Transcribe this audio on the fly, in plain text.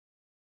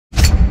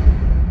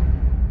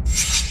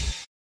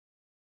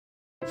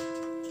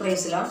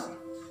Price Lord.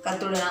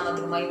 கர்த்தருடைய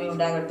நாமத்துக்கு மகிமை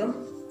உண்டாகட்டும்.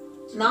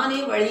 நானே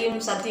வழியும்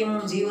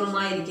சத்தியமும்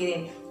ஜீவனுமாய்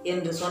இருக்கிறேன்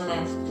என்று சொன்ன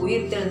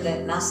உயிர்த்தெழுந்த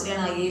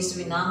நாசரேயனாகிய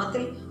இயேசுவின்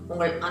நாமத்தில்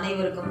உங்கள்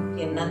அனைவருக்கும்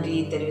என்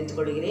நன்றியை தெரிவித்துக்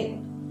கொள்கிறேன்.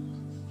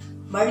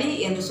 வழி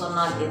என்று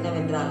சொன்னால்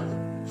என்னவென்றால்,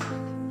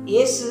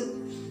 இயேசு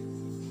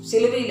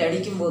சிலுவையில்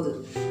அடிக்கும்போது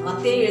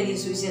மத்தேயு எழுதிய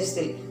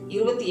சுவிசேஷத்தில்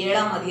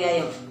 27ஆம்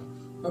அத்தியாயம்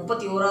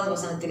 31வது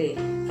வசனத்திலே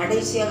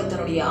கடைசியாக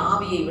தன்னுடைய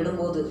ஆவியை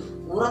விடும்போது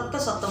உரத்த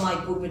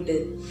சத்தமாய் கூப்பிட்டு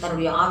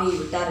தன்னுடைய ஆவியை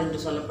விட்டார் என்று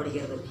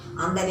சொல்லப்படுகிறது.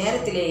 அந்த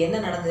நேரத்திலே என்ன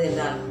நடந்தது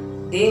என்றால்,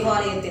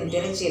 தேவாலயத்தின்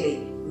திரைச்சீலை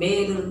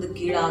மேலிருந்து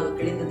கீழாக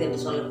கிழிந்தது என்று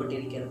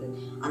சொல்லப்பட்டிருக்கிறது.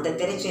 அந்த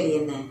திரைச்சீலை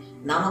என்ன?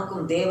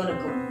 நமக்கும்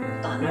தேவனுக்கும்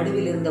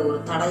நடுவில் இருந்த ஒரு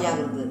தடையாக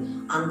இருந்தது.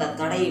 அந்த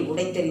தடையை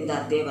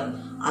உடைத்தெறிந்தார் தேவன்.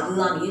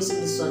 அதுதான் இயேசு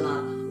கிறிஸ்து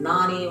சொன்னார்,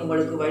 நானே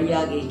உங்களுக்கு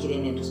வழியாக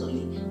இருக்கிறேன் என்று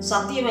சொல்லி.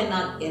 சத்தியம்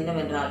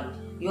என்னவென்றால்,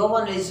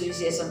 யோவான் எழுதிய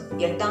சுவிசேஷம்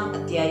 8ஆம்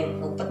அத்தியாயம்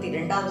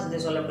 32வது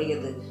வசனத்தில்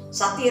சொல்லப்படுகிறது,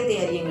 சத்தியத்தை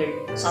அறியுங்கள்,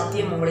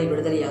 சத்தியம் உங்களை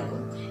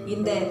விடுதலையாக்கும்.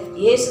 இந்த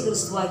இயேசு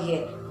கிறிஸ்துவாகிய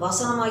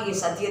வசனமாகிய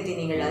சத்தியத்தை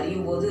நீங்கள்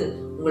அறியும் போது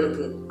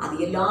உங்களுக்கு அது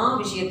எல்லா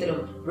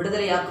விஷயத்திலும்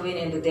விடுதலையாக்குவேன்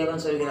என்று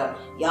தேவன் சொல்கிறார்.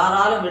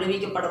 யாராலும்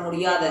விடுவிக்கப்பட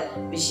முடியாத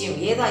விஷயம்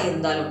ஏதா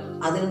இருந்தாலும்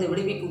அதிலிருந்து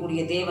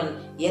விடுவிக்கக்கூடிய தேவன்,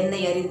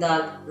 என்னை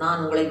அறிந்தால்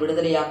நான் உங்களை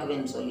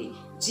விடுதலையாக்குவேன் சொல்லி.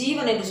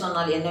 ஜீவன் என்று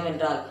சொன்னால்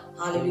என்னவென்றால்,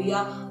 ஹல்லேலூயா,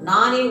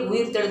 நானே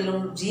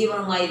உயிர்த்தெழுதலும்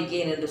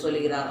ஜீவனுமாயிருக்கேன் என்று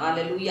சொல்லுகிறார்.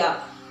 ஹல்லேலூயா.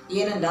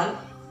 ஏனென்றால்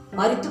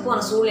மரித்து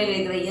போன சூழ்நிலையில்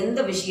இருக்கிற எந்த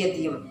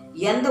விஷயத்தையும்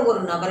எந்த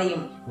ஒரு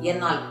நபரையும்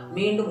என்னால்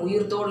மீண்டும்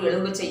உயிர்த்தோடு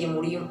எழும்ப செய்ய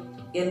முடியும்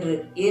என்று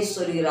இயேசு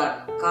சொல்கிறார்.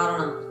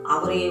 காரணம்,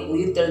 அவரே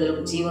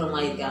உயிர்த்தெழுதலும்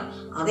ஜீவனுமாயிருக்கிறார்.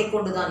 அதை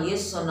கொண்டுதான்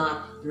இயேசு சொன்னார்,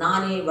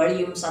 நானே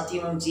வழியும்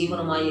சத்தியமும்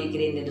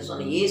ஜீவனுமாயிருக்கிறேன் என்று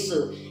சொன்ன இயேசு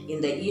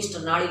இந்த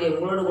ஈஸ்டர் நாளிலே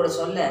உங்களோடு கூட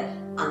சொல்ல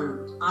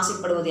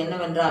ஆசைப்படுவது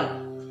என்னவென்றால்,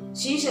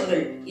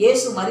 சீஷர்கள்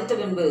இயேசு மரித்த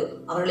பின்பு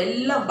அவர்கள்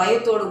எல்லாம்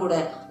பயத்தோடு கூட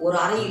ஒரு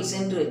அறையில்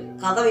சென்று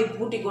கதவை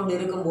பூட்டி கொண்டு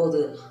இருக்கும் போது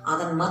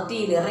அதன்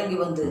மத்தியில் இறங்கி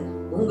வந்து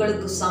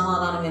உங்களுக்கு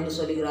சமாதானம் என்று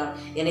சொல்லுகிறார்.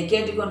 என்னை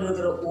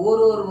கேட்டுக்கொண்டிருக்கிற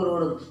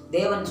ஒவ்வொருவரோடும்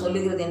தேவன்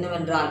சொல்லுகிறது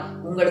என்னவென்றால்,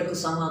 உங்களுக்கு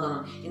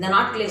சமாதானம். இந்த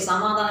நாட்டிலே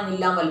சமாதானம்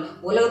இல்லாமல்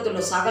உலகத்தில்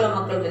உள்ள சகல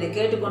மக்களும் இதை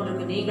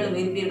கேட்டுக்கொண்டிருக்க நீங்களும்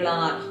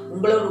இருப்பீர்களானால்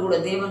உங்களோடு கூட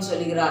தேவன்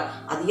சொல்லுகிறார்,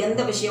 அது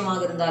எந்த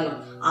விஷயமாக இருந்தாலும்,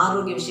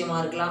 ஆரோக்கிய விஷயமா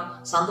இருக்கலாம்,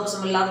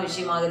 சந்தோஷம் இல்லாத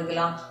விஷயமாக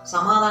இருக்கலாம்,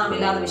 சமாதானம்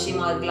இல்லாத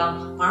விஷயமாக இருக்கலாம்,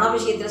 பண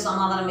விஷயத்தில்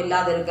சமாதானம்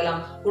இல்லாத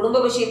இருக்கலாம், குடும்ப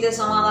விஷயத்தில்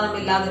சமாதானம்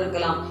இல்லாத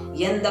இருக்கலாம்,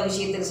 எந்த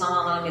விஷயத்தில்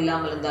சமாதானம்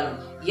இல்லாமல் இருந்தாலும்,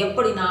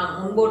 எப்படி நான்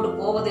முன்போட்டு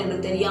போவது என்று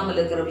தெரியாமல்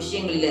இருக்கிற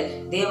விஷயங்களில்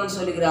தேவன்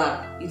சொல்லுகிறார்,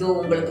 இதோ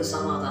உங்களுக்கு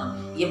சமாதானம்.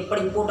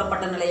 எப்படி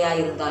பூட்டப்பட்ட நிலையா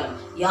இருந்தாலும்,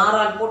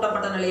 யாரால்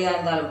பூட்டப்பட்ட நிலையா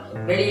இருந்தாலும்,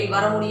 வெளியில்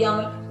வர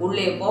முடியாமல்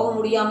உள்ளே போக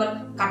முடியாமல்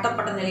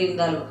கட்டப்பட்ட நிலை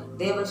இருந்தாலும்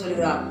தேவன்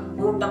சொல்கிறார்,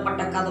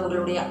 பூட்டப்பட்ட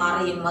கதவுகளுடைய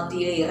அறையின்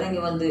மத்தியிலே இறங்கி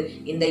வந்து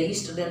இந்த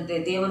ஈஸ்டர் தினத்தை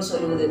தேவன்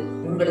சொல்லுவது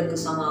உங்களுக்கு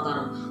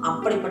சமாதானம்.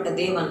 அப்படிப்பட்ட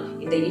தேவன்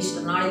இந்த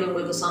ஈஸ்டர் நாளில்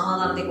உங்களுக்கு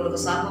சமாதானத்தை கொடுக்க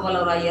சர்வ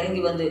வல்லவராய்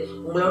இறங்கி வந்து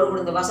உங்களோடு கூட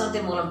இந்த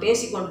வசனத்தின் மூலம்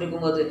பேசிக்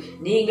கொண்டிருக்கும் போது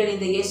நீங்கள்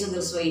இந்த இயேசு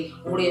கிறிஸ்துவை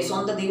உங்களுடைய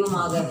சொந்த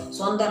தெய்வமாக,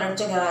 சொந்த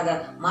இரட்சகராக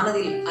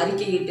மனதில்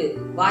அறிக்கையிட்டு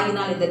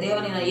வாயினால் இந்த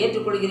தேவனை நான்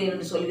ஏற்றுக்கொள்கிறேன்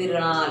என்று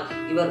சொல்வீர்களானால்,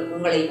 இவர்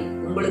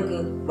உங்களுக்கு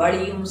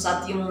வழியும்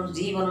சத்தியமும்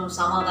ஜீவனும்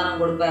சமாதானம்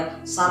கொடுப்ப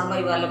சர்வை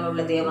வல்லமை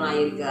உள்ள தேவனாய்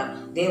இருக்கிறார்.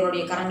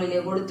 தேவனுடைய கரங்களிலே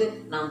கொடுத்து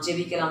நாம்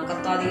ஜெபிக்கலாம்.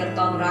 கர்த்தாதி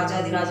கர்த்தாவும்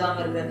ராஜாதி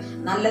ராஜாவும் இருக்கிற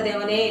நல்ல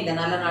தேவனே, இந்த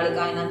நல்ல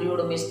நாளுக்காய் நன்றியோடு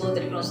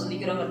ஸ்தோத்திரிக்கிறோம்,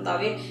 சொல்லிக்கிறோம்.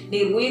 கர்த்தாவே,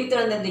 நீர்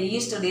உயிர்த்தெழுந்த இந்த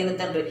ஈஸ்டர்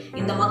தினத்தன்று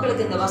இந்த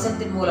மக்களுக்கு இந்த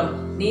வசனத்தின் மூலம்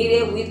நீரே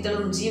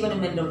உயிர்த்தெழும்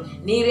ஜீவனும் என்றும்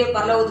நீரே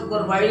பரலோகத்துக்கு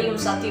ஒரு வழியும்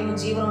சத்தியமும்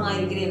ஜீவனுமாய்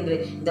இருக்கிறேன் என்று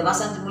இந்த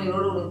வசனத்தின்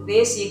மூலம்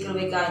பேசிய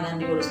கிருபைக்காய்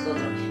நன்றியோடு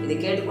ஸ்தோத்திரம். இதை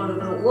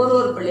கேட்டுக்கொண்டிருக்கிற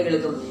ஒவ்வொரு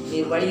பிள்ளைகளுக்கும்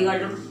நீர்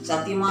வழிகாட்டும்,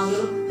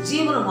 சத்தியமாகிரும்,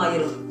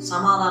 ஜீவனுமாயிரும்,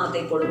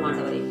 சமாதானத்தை கொடும்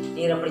ஆண்டவரே.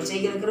 நீர் அப்படி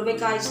செய்கிற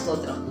கிருபைக்காய்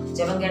ஸ்தோத்திரம்.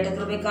 ஜெபம் கேட்ட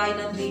கிருபைக்காய்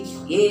நன்றி.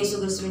 இயேசு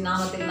கிறிஸ்துவின்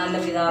நாமத்தில் நல்ல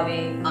பிதாவே,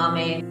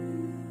 ஆமென்.